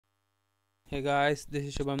Hey guys, this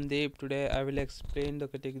is Shubham Deep. Today I will explain the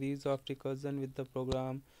categories of recursion with the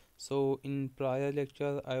program. So in prior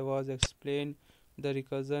lecture I was explained the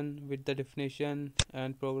recursion with the definition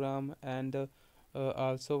and program, and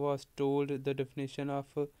also was told the definition of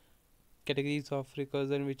categories of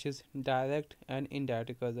recursion, which is direct and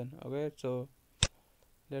indirect recursion. Okay, so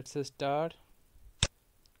let's start.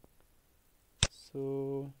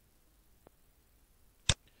 So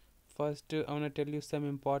first, I want to tell you some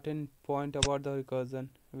important point about the recursion,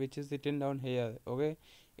 which is written down here. Okay,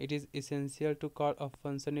 it is essential to call a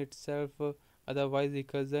function itself, otherwise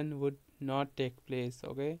recursion would not take place.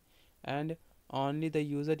 Okay, and only the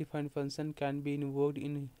user-defined function can be invoked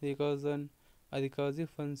in recursion. A recursive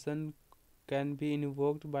function can be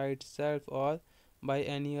invoked by itself or by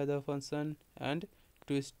any other function, and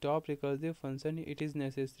to stop recursive function it is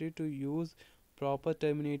necessary to use proper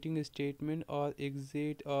terminating statement or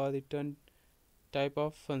exit or return type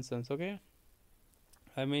of functions. Okay,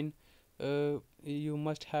 I mean, you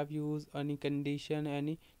must have used any condition,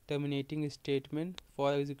 any terminating statement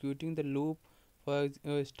for executing the loop, for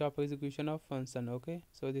stop execution of function. Okay,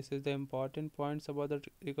 so this is the important points about the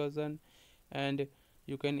recursion, and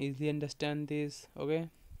you can easily understand this. Okay,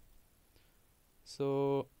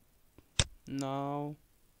 so now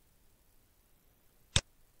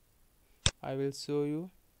I will show you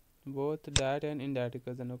both that and indirect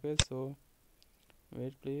recursion. Okay, so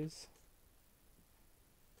wait please.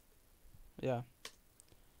 Yeah,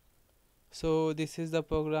 so this is the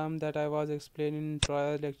program that I was explaining in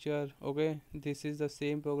prior lecture. Okay, this is the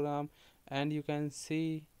same program, and you can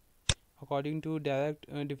see, according to direct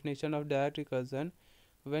definition of direct recursion,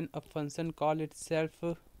 when a function call itself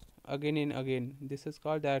again and again, this is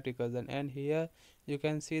called direct recursion. And here you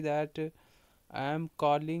can see that I am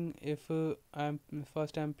calling, if I'm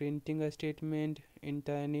printing a statement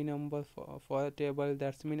enter any number for a table.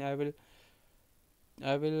 That's mean I will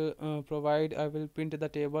print the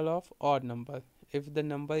table of odd number. If the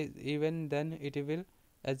number is even, then it will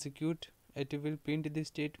execute, it will print the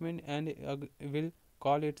statement, and will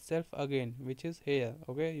call itself again, which is here.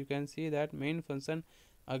 Okay, you can see that main function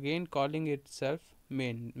again calling itself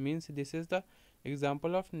main, means this is the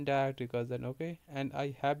example of direct recursion. Okay, and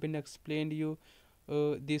I have been explained you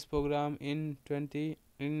this program in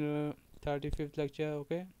 35th lecture.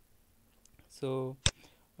 Okay, so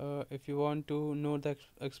if you want to know the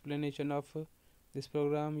explanation of this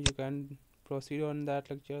program, you can proceed on that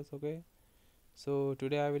lectures. Okay, so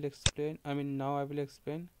today I will explain, now I will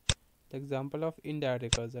explain the example of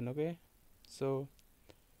indirect recursion. Okay, so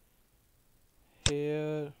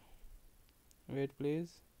here, wait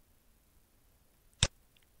please.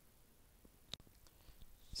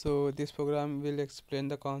 So this program will explain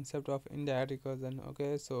the concept of indirect recursion.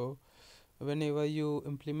 Okay, so whenever you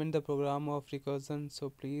implement the program of recursion, so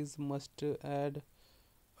please must add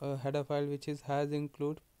a header file which is has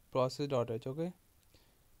include process.h. Okay,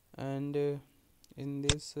 and in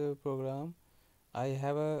this program I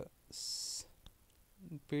have a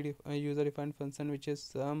user defined function which is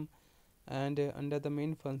sum, and under the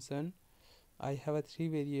main function I have a three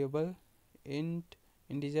variable int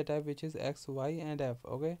integer type, which is x, y, and f.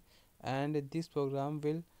 Okay, and this program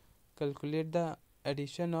will calculate the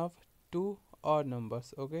addition of two odd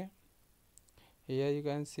numbers. Okay, here you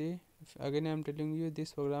can see, again I am telling you,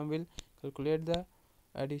 this program will calculate the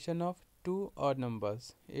addition of two odd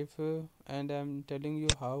numbers. If and I am telling you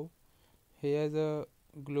how. Here is a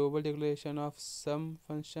global declaration of sum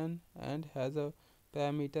function and has a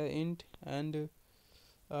parameter int, and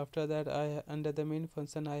after that I under the main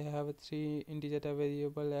function I have a three integer type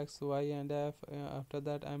variable x, y, and f. After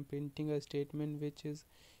that I am printing a statement which is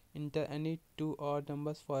enter any two odd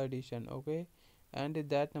numbers for addition. Okay, and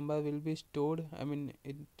that number will be stored,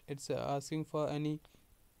 it's asking for any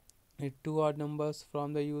two odd numbers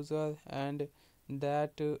from the user, and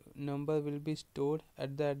that number will be stored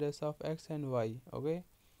at the address of x and y. Okay,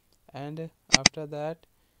 and after that,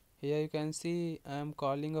 here you can see I am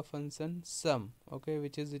calling a function sum. Okay,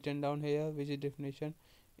 which is written down here, which is definition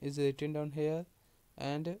is written down here,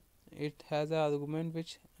 and it has a argument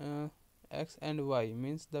which x and y,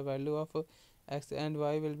 means the value of x and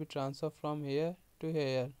y will be transferred from here to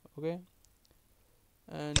here. Okay,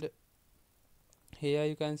 and here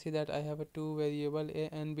you can see that I have a two variable a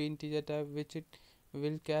and b integer type, which it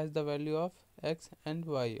will catch the value of x and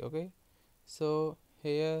y. Okay, so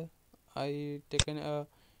here I taken a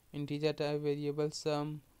integer type variable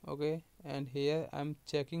sum. Okay, and here I'm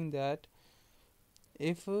checking that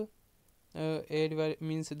if a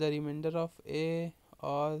means the remainder of a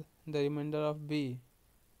or the remainder of b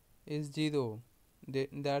is 0,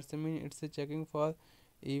 that's mean it's checking for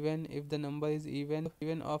even if the number is even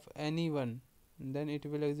of anyone, then it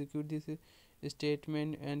will execute this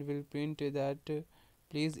statement and will print that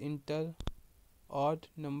please enter odd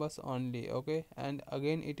numbers only. Okay, and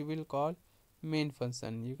again it will call main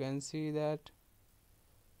function. You can see that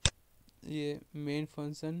main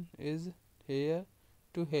function is here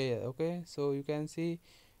to here. Okay, so you can see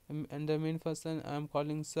under main function I am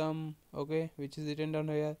calling sum, okay, which is written down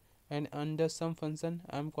here, and under sum function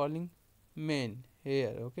I am calling main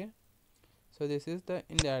here. Okay, so this is the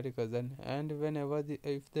indirect recursion, and whenever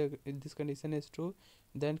if this condition is true,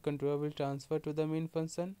 then controller will transfer to the main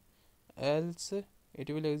function, else it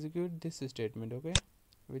will execute this statement. Okay,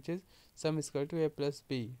 which is sum is equal to a plus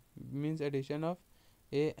b, means addition of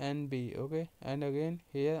a and b. Okay, and again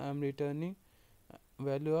here I am returning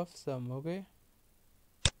value of sum, okay,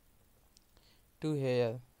 to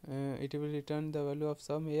here. It will return the value of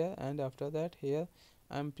sum here, and after that here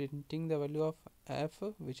I am printing the value of f,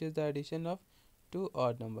 which is the addition of two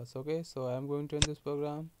odd numbers. Okay, so I am going to run this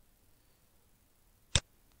program.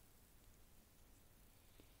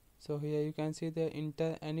 So here you can see the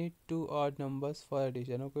enter any two odd numbers for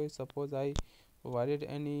addition. Okay, suppose I provided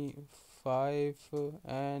any 5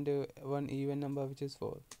 and one even number which is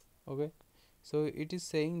 4. Okay, so it is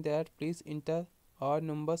saying that please enter odd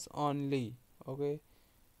numbers only. Okay,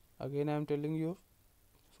 again I am telling you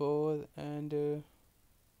 4 and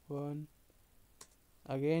 1.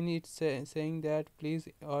 Again it's saying that please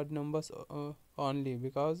odd numbers only,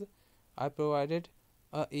 because I provided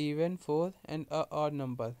a even 4 and a odd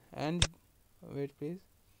number, and wait please,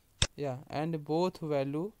 yeah, and both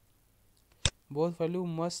value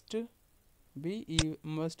must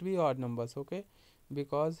be odd numbers. Okay,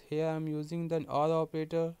 because here I am using the OR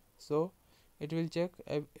operator, so it will check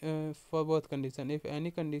for both condition. If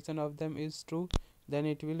any condition of them is true, then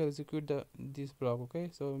it will execute this block. Okay,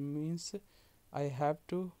 so means I have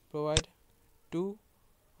to provide two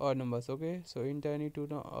odd numbers. Okay, so enter any two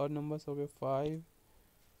odd numbers. Okay, 5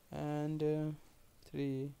 and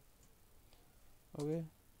 3. Okay,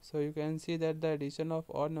 so you can see that the addition of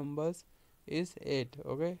odd numbers is 8.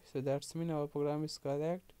 Okay, so that's mean our program is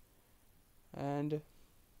correct, and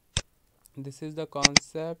this is the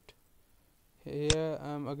concept. Here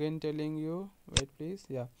I'm again telling you, wait please,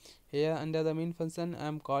 yeah, here under the main function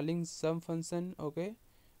I'm calling sum function, okay,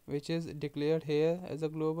 which is declared here as a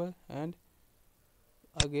global, and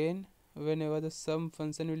again whenever the sum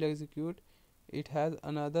function will execute, it has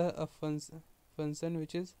another function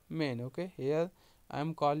which is main. Okay, here I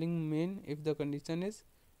am calling main if the condition is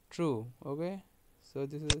true. Okay, so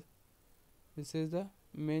this is the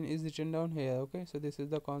main is written down here. Okay, so this is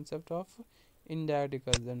the concept of indirect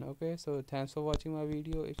recursion. Okay, so thanks for watching my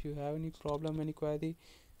video. If you have any problem, any query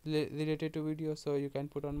related to video, so you can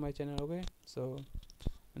put on my channel. Okay, so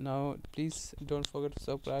now please don't forget to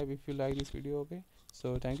subscribe if you like this video. Okay,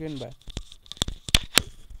 so thank you and bye.